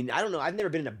sequence, I don't know. I've never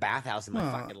been in a bathhouse in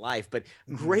my fucking life, but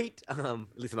great, at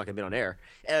least I'm not going to be on air.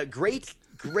 Great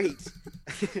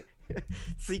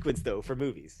sequence, though, for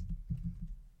movies.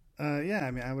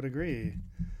 I would agree.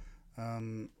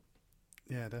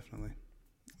 Yeah, definitely.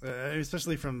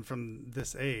 Especially from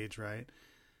this age, right?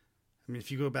 I mean,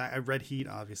 if you go back, Red Heat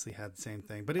obviously had the same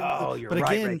thing. But you're right,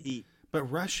 again, Red Heat. But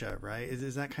Russia, right?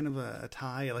 Is that kind of a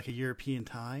tie, like a European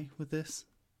tie with this?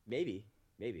 Maybe.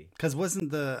 Because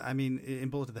wasn't in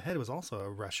Bullet to the Head, it was also a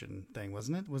Russian thing,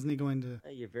 wasn't it? Wasn't he going to...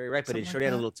 You're very right, but in Showdown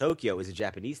in Little Tokyo, it was a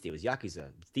Japanese thing. It was Yakuza,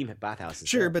 theme bathhouses.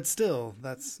 Sure, but still,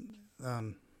 that's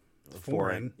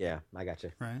foreign. Yeah, I got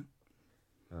you. Right.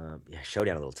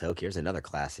 Showdown in Little Tokyo. Here's another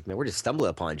classic. Man, we're just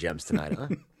stumbling upon gems tonight, huh?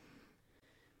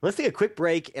 Let's take a quick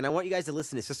break, and I want you guys to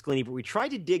listen to Siskelini, but we tried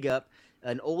to dig up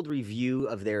an old review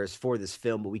of theirs for this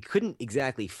film, but we couldn't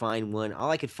exactly find one. All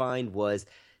I could find was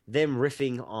them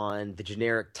riffing on the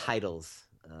generic titles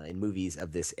in movies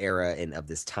of this era and of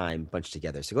this time bunched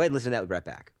together. So go ahead and listen to that. We'll be right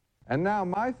back. And now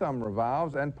my thumb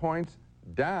revolves and points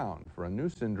down for a new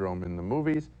syndrome in the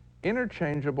movies: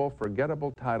 interchangeable,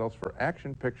 forgettable titles for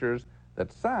action pictures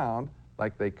that sound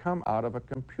like they come out of a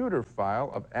computer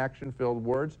file of action-filled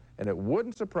words, and it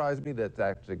wouldn't surprise me that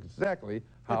that's exactly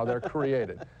how they're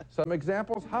created. Some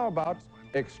examples: how about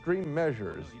Extreme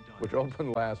Measures, which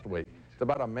opened last week? It's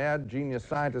about a mad genius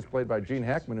scientist played by Gene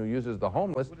Hackman who uses the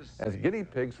homeless as guinea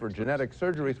pigs for genetic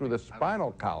surgery through the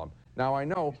spinal column. Now, I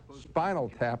know Spinal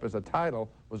Tap as a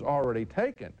title was already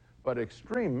taken, but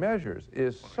Extreme Measures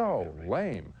is so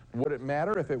lame. Would it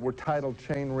matter if it were titled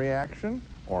Chain Reaction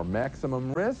or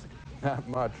Maximum Risk? Not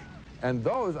much. And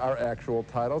those are actual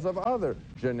titles of other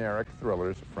generic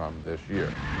thrillers from this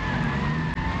year.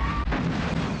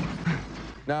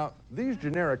 Now, these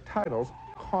generic titles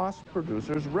cost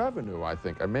producers revenue, I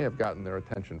think. I may have gotten their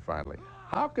attention finally.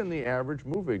 How can the average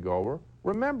moviegoer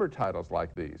remember titles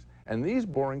like these? And these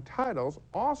boring titles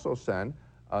also send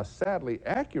a sadly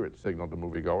accurate signal to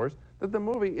moviegoers that the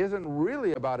movie isn't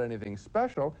really about anything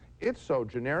special. It's so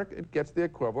generic, it gets the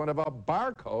equivalent of a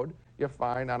barcode you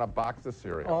find on a box of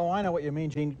cereal. Oh, I know what you mean,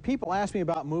 Gene. People ask me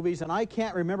about movies, and I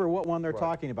can't remember what one they're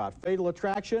talking about. Fatal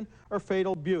Attraction or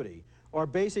Fatal Beauty, or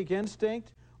Basic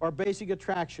Instinct or Basic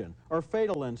Attraction, or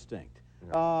Fatal Instinct.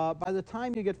 Yeah. By the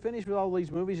time you get finished with all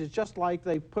these movies, it's just like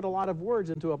they put a lot of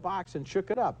words into a box and shook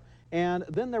it up. And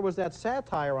then there was that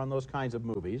satire on those kinds of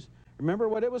movies. Remember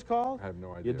what it was called? I have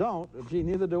no idea. You don't? Gee,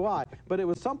 neither do I. But it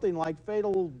was something like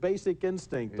Fatal Basic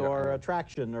Instinct or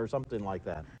Attraction or something like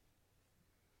that.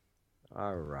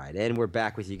 All right, and we're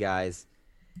back with you guys.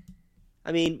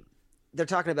 I mean, they're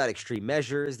talking about Extreme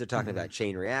Measures, they're talking about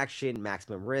Chain Reaction,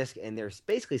 Maximum Risk, and they're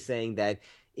basically saying that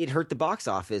it hurt the box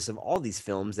office of all these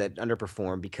films that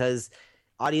underperformed because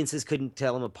audiences couldn't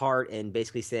tell them apart, and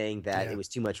basically saying that it was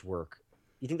too much work.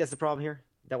 You think that's the problem here?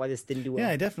 Is that why this didn't do well?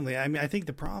 Yeah, definitely. I mean, I think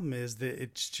the problem is that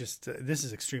it's just this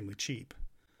is extremely cheap.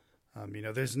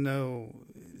 There's no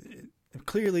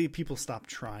clearly people stopped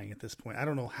trying at this point. I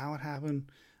don't know how it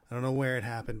happened. I don't know where it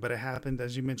happened, but it happened,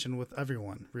 as you mentioned, with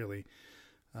everyone, really.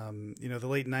 The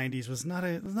late 90s was not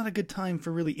a good time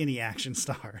for really any action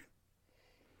star.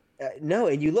 No,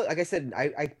 and you look, like I said,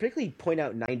 I particularly point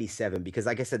out 97 because,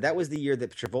 like I said, that was the year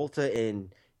that Travolta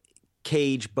and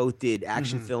Cage both did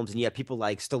action films, and you had people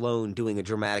like Stallone doing a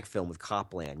dramatic film with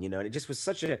Copland, and it just was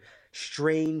such a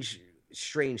strange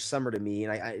summer to me,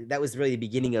 and that was really the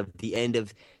beginning of the end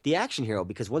of the action hero,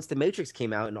 because once The Matrix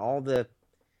came out and all the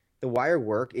wire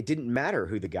work, it didn't matter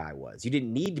who the guy was. You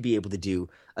didn't need to be able to do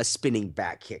a spinning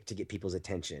back kick to get people's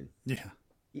attention. Yeah.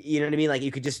 You know what I mean? Like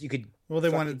you could. Well, they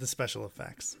wanted the special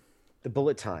effects. The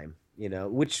bullet time.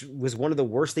 which was one of the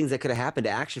worst things that could have happened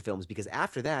to action films, because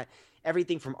after that,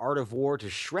 everything from Art of War to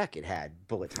Shrek, it had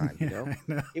bullet time, I know.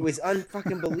 It was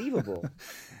unfucking believable.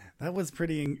 That was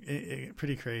pretty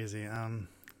crazy.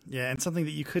 Yeah, and something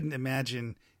that you couldn't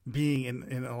imagine being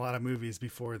in a lot of movies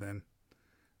before then.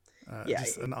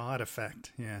 Just an odd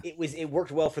effect. Yeah, it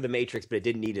worked well for The Matrix, but it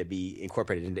didn't need to be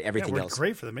incorporated into everything else.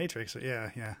 Great for The Matrix.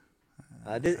 Yeah.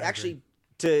 Actually,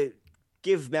 to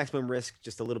give Maximum Risk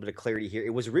just a little bit of clarity here,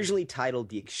 it was originally titled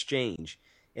The Exchange,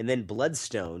 and then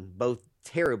Bloodstone. Both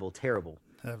terrible titles.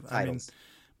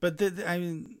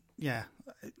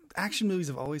 Action movies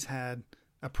have always had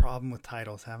a problem with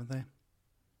titles, haven't they?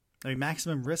 I mean,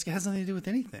 Maximum Risk, it has nothing to do with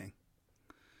anything.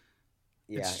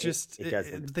 Yeah, it's just it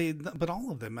doesn't. But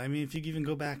all of them. I mean, if you even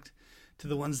go back to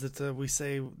the ones that we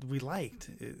say we liked,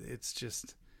 it's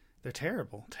just they're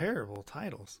terrible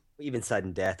titles. Even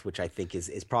Sudden Death, which I think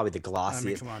is probably the glossiest. I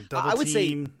mean, come on, Double I would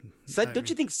Team. Don't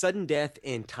you think Sudden Death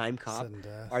and Time Cop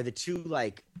are the two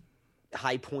like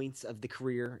high points of the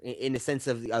career in the sense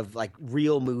of like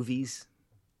real movies?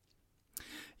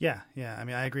 Yeah. I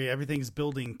mean, I agree. Everything's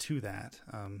building to that.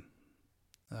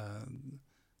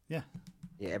 Yeah.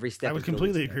 Yeah, every step. I would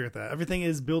completely agree with that. Everything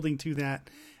is building to that,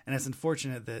 and it's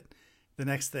unfortunate that the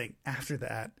next thing after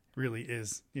that really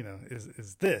is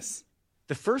this.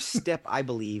 The first step, I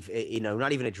believe,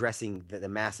 not even addressing the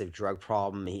massive drug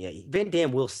problem. Van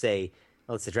Damme will say,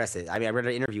 let's address it. I mean, I read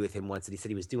an interview with him once, and he said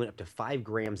he was doing up to 5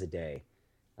 grams a day.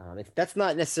 That's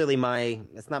not necessarily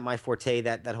that's not my forte,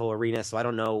 that whole arena. So I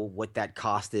don't know what that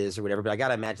cost is or whatever, but I got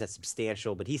to imagine that's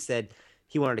substantial. But he said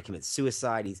he wanted to commit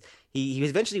suicide. He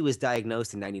eventually was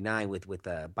diagnosed in '99 with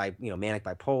manic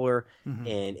bipolar,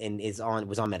 and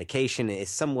was on medication and is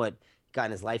somewhat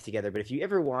gotten his life together. But if you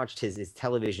ever watched his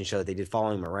television show that they did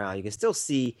following him around, you can still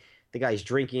see the guy's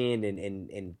drinking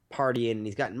and partying, and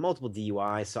he's gotten multiple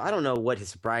DUIs. So I don't know what his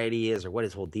sobriety is or what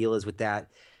his whole deal is with that.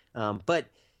 But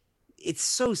it's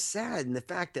so sad in the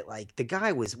fact that like the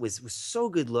guy was so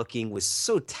good looking, was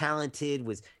so talented,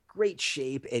 was great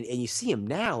shape, and you see him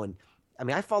now, and I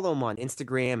mean, I follow him on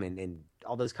Instagram and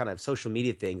all those kind of social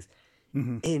media things,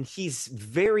 and he's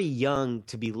very young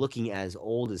to be looking as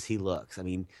old as he looks. I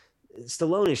mean,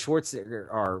 Stallone and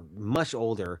Schwarzenegger are much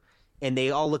older, and they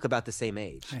all look about the same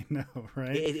age. I know,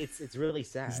 right? It's really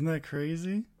sad. Isn't that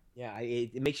crazy? Yeah,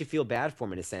 it makes you feel bad for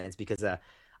him in a sense, because I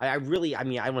don't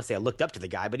want to say I looked up to the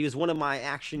guy, but he was one of my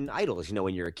action idols.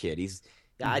 When you're a kid,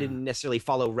 I didn't necessarily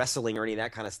follow wrestling or any of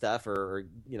that kind of stuff, or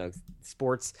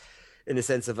sports in the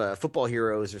sense of football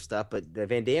heroes or stuff. But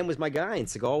Van Damme was my guy, and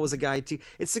Seagal was a guy too.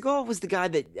 And Seagal was the guy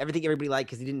that everybody liked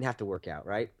because he didn't have to work out,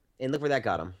 right? And look where that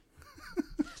got him.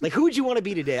 Like, who would you want to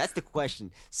be today? That's the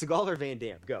question. Seagal or Van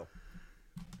Damme? Go.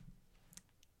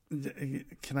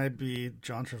 Can I be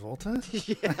John Travolta?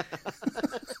 Yeah.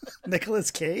 Nicolas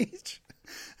Cage?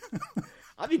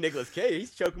 I'll be Nicolas Cage.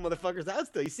 He's choking motherfuckers out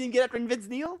still. You see him get after Vince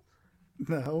Neil?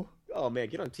 No. Oh, man,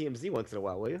 get on TMZ once in a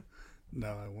while, will you? No,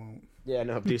 I won't. Yeah,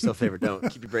 no, do yourself a favor. Don't.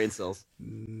 Keep your brain cells.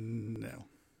 No.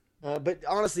 But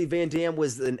honestly, Van Damme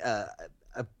was a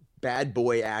bad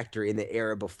boy actor in the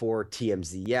era before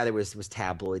TMZ. Yeah, there was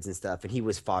tabloids and stuff, and he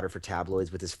was fodder for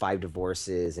tabloids with his 5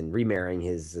 divorces and remarrying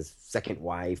his second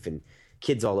wife and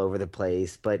kids all over the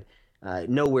place. But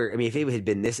nowhere. I mean, if it had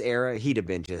been this era, he'd have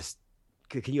been just.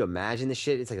 Can you imagine the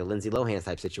shit? It's like a Lindsay Lohan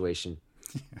type situation.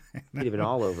 He'd have been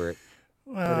all over it.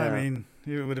 Well, but, I mean,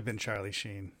 it would have been Charlie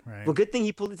Sheen, right? Well, good thing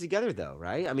he pulled it together, though,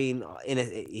 right? I mean,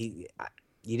 you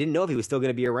didn't know if he was still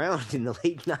going to be around in the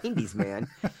late 90s, man.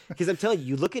 Because I'm telling you,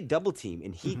 you look at Double Team,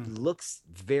 and he looks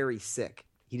very sick.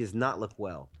 He does not look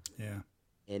well. Yeah.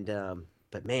 And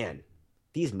but man,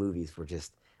 these movies were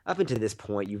just up until this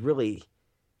point.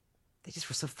 They just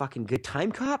were so fucking good.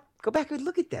 Time Cop, go back and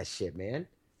look at that shit, man.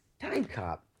 Time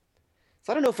Cop.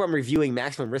 So I don't know if I'm reviewing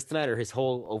Maximum Risk tonight or his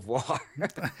whole au revoir,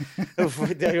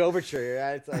 the overture.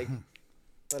 It's like,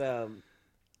 but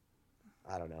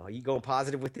I don't know. Are you going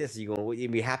positive with this? Are you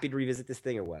be happy to revisit this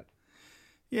thing or what?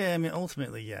 Yeah, I mean,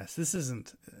 ultimately, yes. This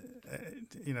isn't,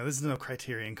 this is no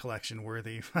Criterion Collection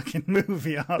worthy fucking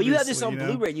movie. Obviously, but you have this on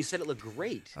Blu-ray, and you said it looked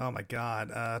great. Oh my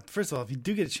god! First of all, if you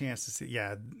do get a chance to see,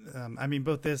 I mean,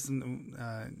 both this and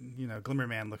Glimmer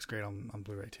Man looks great on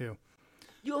Blu-ray too.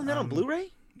 You own that on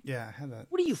Blu-ray? Yeah, I had that.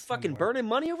 What are you fucking burning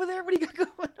money over there? What do you got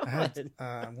going on? I had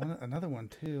another one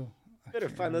too. Better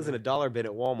find those in a dollar bin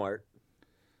at Walmart.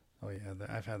 Oh yeah,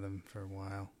 I've had them for a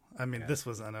while. I mean, This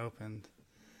was unopened,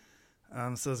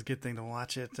 so it's a good thing to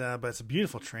watch it. But it's a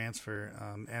beautiful transfer,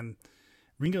 and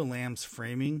Ringo Lam's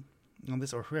framing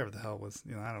this, or whoever the hell was,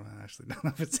 I don't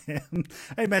know if it's him.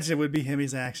 I imagine it would be him.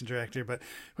 He's an action director, but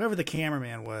whoever the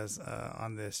cameraman was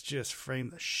on this just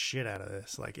framed the shit out of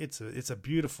this. Like it's a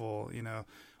beautiful,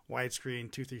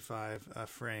 widescreen 235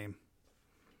 frame.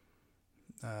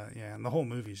 And the whole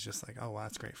movie's just like, oh wow,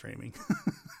 that's great framing.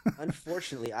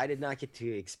 Unfortunately, I did not get to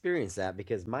experience that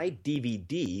because my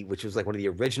DVD, which was like one of the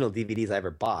original DVDs I ever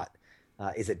bought,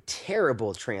 is a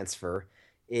terrible transfer.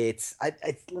 Let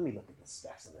me look at the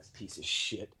specs on this piece of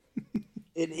shit.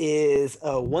 It is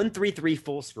a 133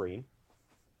 full screen,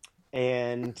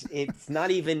 and it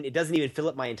doesn't even fill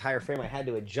up my entire frame. I had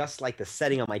to adjust like the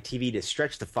setting on my TV to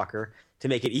stretch the fucker to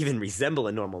make it even resemble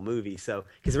a normal movie. So,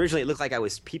 because originally it looked like I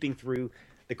was peeping through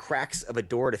the cracks of a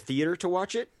door at a theater to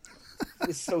watch it. It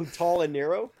was so tall and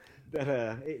narrow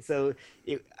that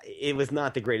it was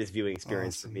not the greatest viewing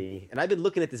experience for me. And I've been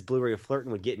looking at this Blu-ray of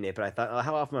flirting with getting it, but I thought,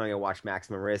 how often am I going to watch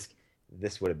Maximum Risk?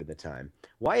 This would have been the time.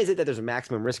 Why is it that there's a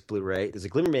Maximum Risk Blu-ray, there's a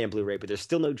Glimmerman Blu-ray, but there's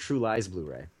still no True Lies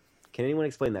Blu-ray? Can anyone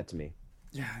explain that to me?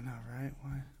 Yeah, I know, right?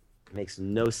 Why? It makes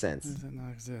no sense. Why does that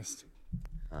not exist?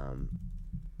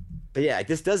 But yeah,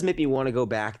 this does make me want to go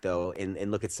back, though,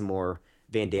 and look at some more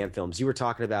Van Damme films. You were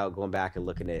talking about going back and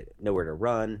looking at Nowhere to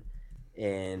Run,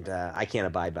 and I can't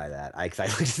abide by that. I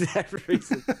looked at that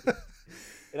recently.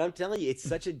 And I'm telling you, it's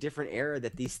such a different era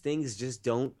that these things just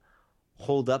don't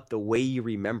hold up the way you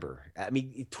remember. I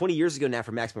mean, 20 years ago now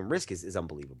for Maximum Risk is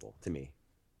unbelievable to me.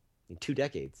 In 2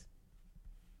 decades.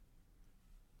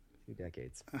 2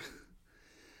 decades.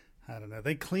 I don't know.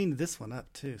 They cleaned this one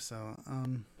up, too, so...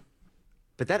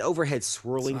 But that overhead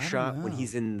swirling shot when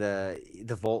he's in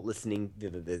the vault listening,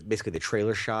 basically the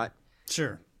trailer shot.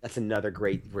 Sure. That's another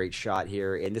great shot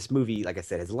here. And this movie, like I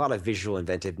said, has a lot of visual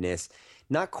inventiveness.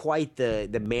 Not quite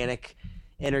the manic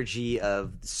energy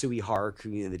of Sui Hark,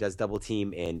 who that does Double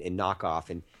Team and Knockoff.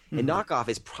 And Knockoff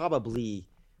is probably,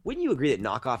 wouldn't you agree that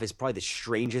Knockoff is probably the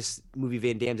strangest movie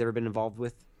Van Damme's ever been involved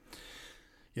with?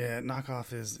 Yeah,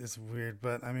 Knockoff is weird,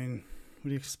 but I mean... What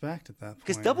do you expect at that point?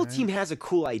 Because Double Team has a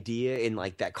cool idea in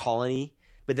like that colony,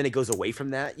 but then it goes away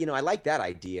from that. I like that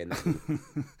idea.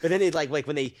 But then it like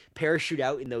when they parachute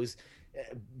out in those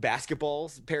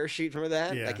basketballs, parachute. Remember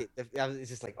that? Yeah.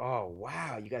 It's just like, oh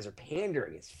wow, you guys are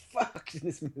pandering as fuck in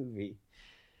this movie.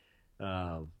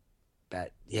 God,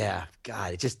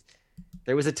 it just.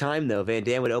 There was a time though, Van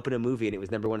Damme would open a movie and it was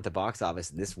 #1 at the box office,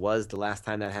 and this was the last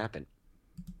time that happened.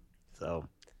 So.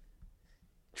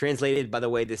 Translated, by the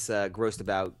way, this grossed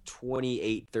about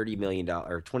 $28 to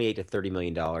 $30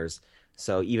 million.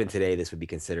 So even today, this would be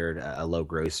considered a low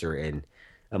grosser and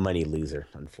a money loser,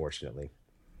 unfortunately.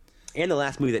 And the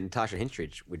last movie that Natasha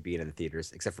Henstridge would be in the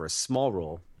theaters, except for a small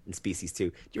role in Species 2.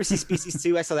 Did you ever see Species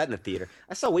 2? I saw that in the theater.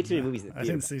 I saw way too many movies in the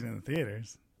theater. I didn't see it in the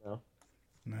theaters. No.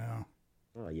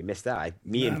 Oh, you missed out.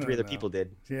 Me and 3 other people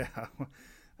did. Yeah. I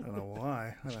don't know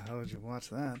why. How the hell did you watch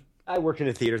that? I worked in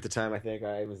a theater at the time, I think.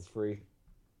 It was free.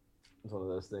 It's one of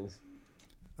those things.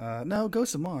 No,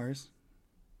 Ghost of Mars.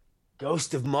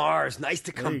 Ghost of Mars. Nice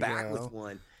to come back with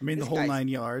one. I mean, the whole 9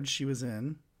 yards she was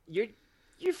in. You're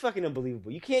fucking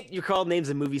unbelievable. You can't recall names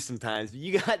of movies sometimes, but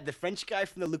you got the French guy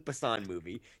from the Luc Besson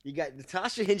movie. You got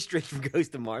Natasha Henstridge from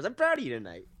Ghost of Mars. I'm proud of you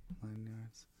tonight. 9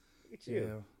 yards. Look at you.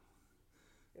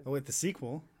 Yeah. Oh, wait, the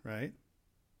sequel, right?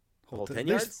 Whole 10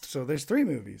 yards? So there's 3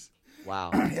 movies.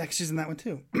 Wow. Yeah, she's in that one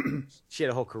too. She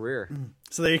had a whole career.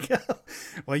 So there you go.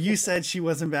 Well, you said she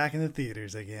wasn't back in the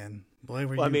theaters again. Boy,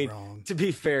 were you wrong. To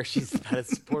be fair, she's about as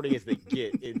supporting as they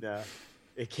get in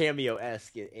a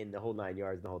cameo-esque in the whole 9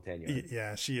 yards and the whole 10 yards.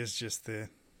 Yeah, she is just the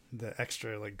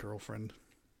extra like girlfriend.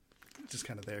 Just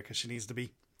kind of there because she needs to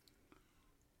be.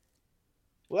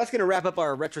 Well, that's going to wrap up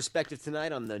our retrospective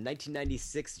tonight on the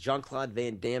 1996 Jean-Claude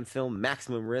Van Damme film,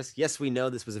 Maximum Risk. Yes, we know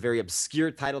this was a very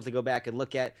obscure title to go back and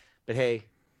look at, but hey,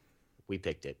 we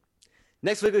picked it.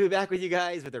 Next week, we'll be back with you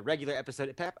guys with a regular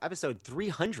episode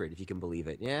 300, if you can believe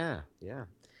it. Yeah.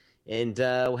 And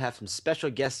we'll have some special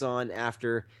guests on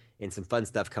after and some fun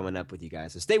stuff coming up with you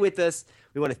guys. So stay with us.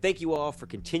 We want to thank you all for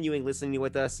continuing listening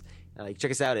with us.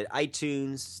 Check us out at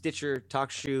iTunes, Stitcher,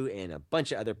 TalkShoe, and a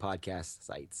bunch of other podcast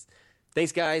sites.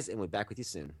 Thanks, guys, and we'll be back with you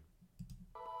soon.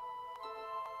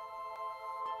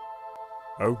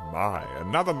 Oh my,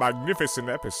 another magnificent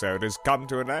episode has come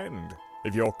to an end.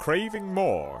 If you're craving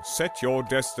more, set your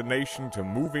destination to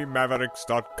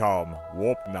MovieMavericks.com,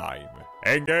 Warp 9.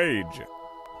 Engage!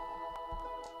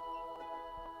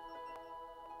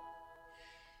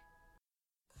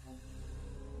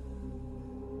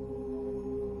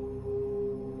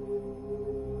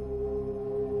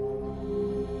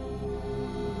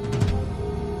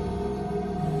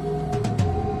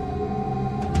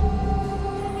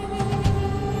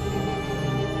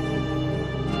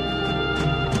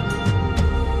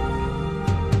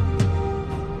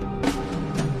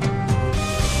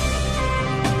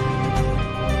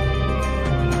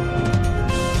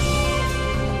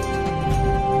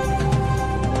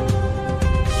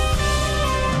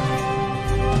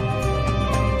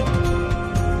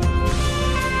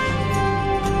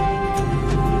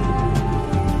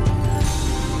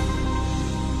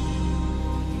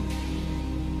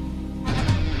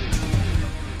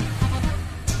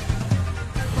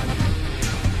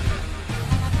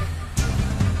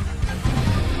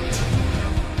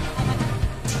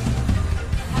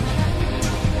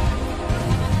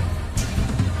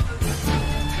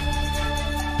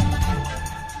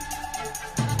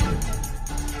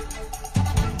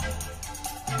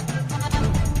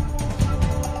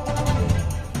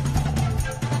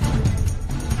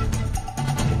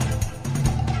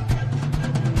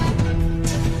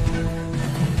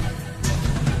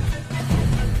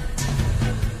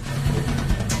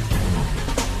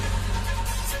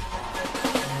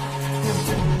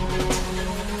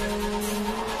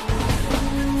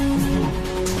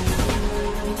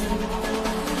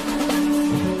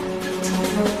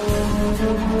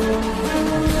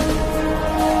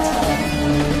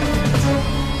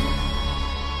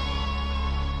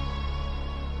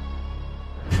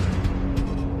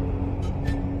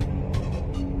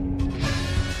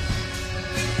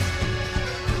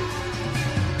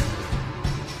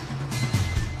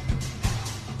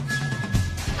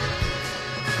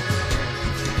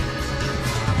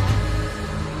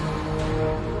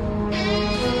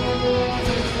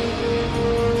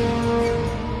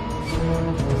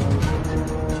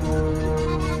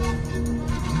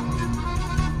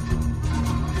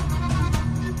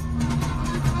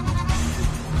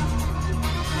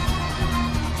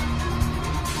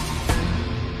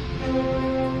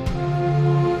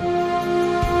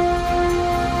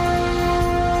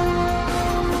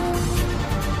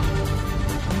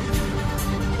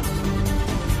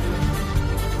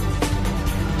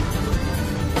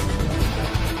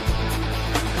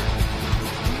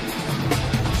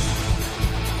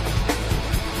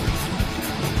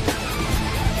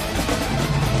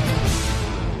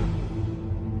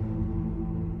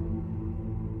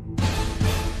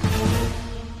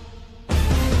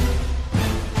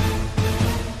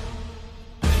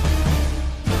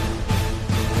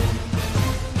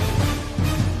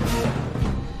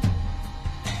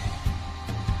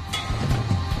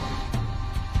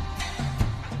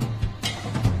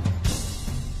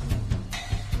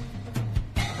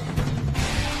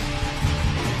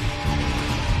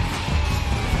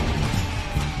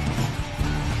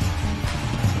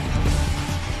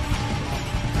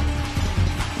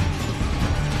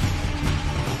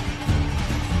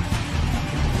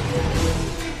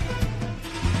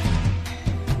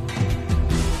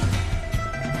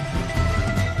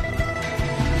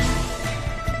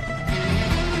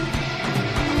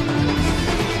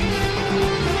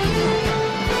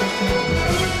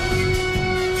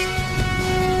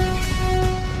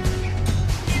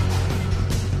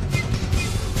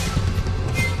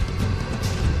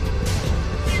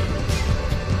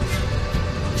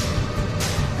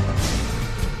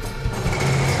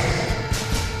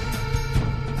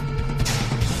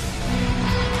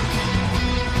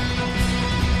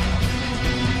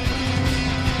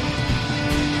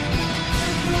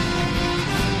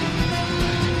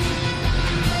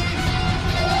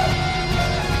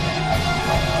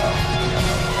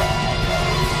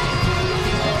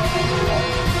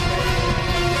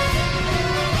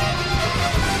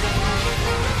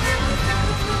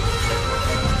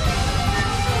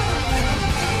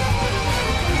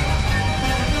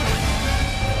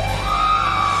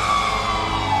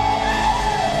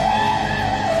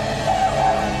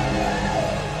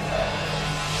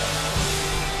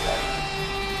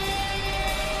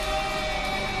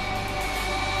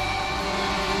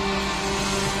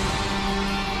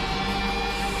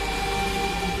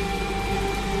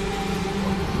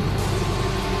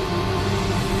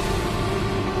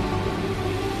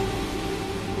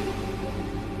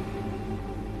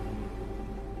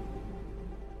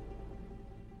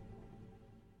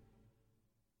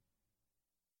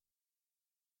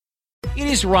 It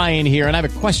is Ryan here, and I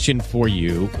have a question for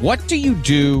you. What do you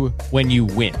do when you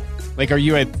win? Like, are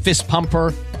you a fist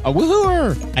pumper, a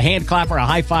woohooer, a hand clapper, a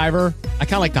high fiver? I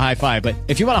kind of like the high five, but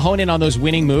if you want to hone in on those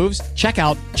winning moves, check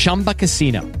out Chumba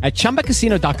Casino. At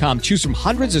ChumbaCasino.com, choose from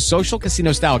hundreds of social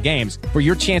casino-style games for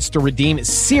your chance to redeem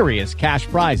serious cash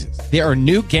prizes. There are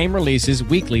new game releases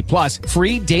weekly, plus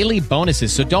free daily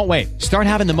bonuses, so don't wait. Start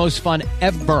having the most fun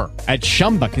ever at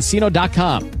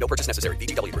ChumbaCasino.com. No purchase necessary.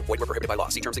 VGW Group. Void where prohibited by law.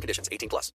 See terms and conditions. 18+.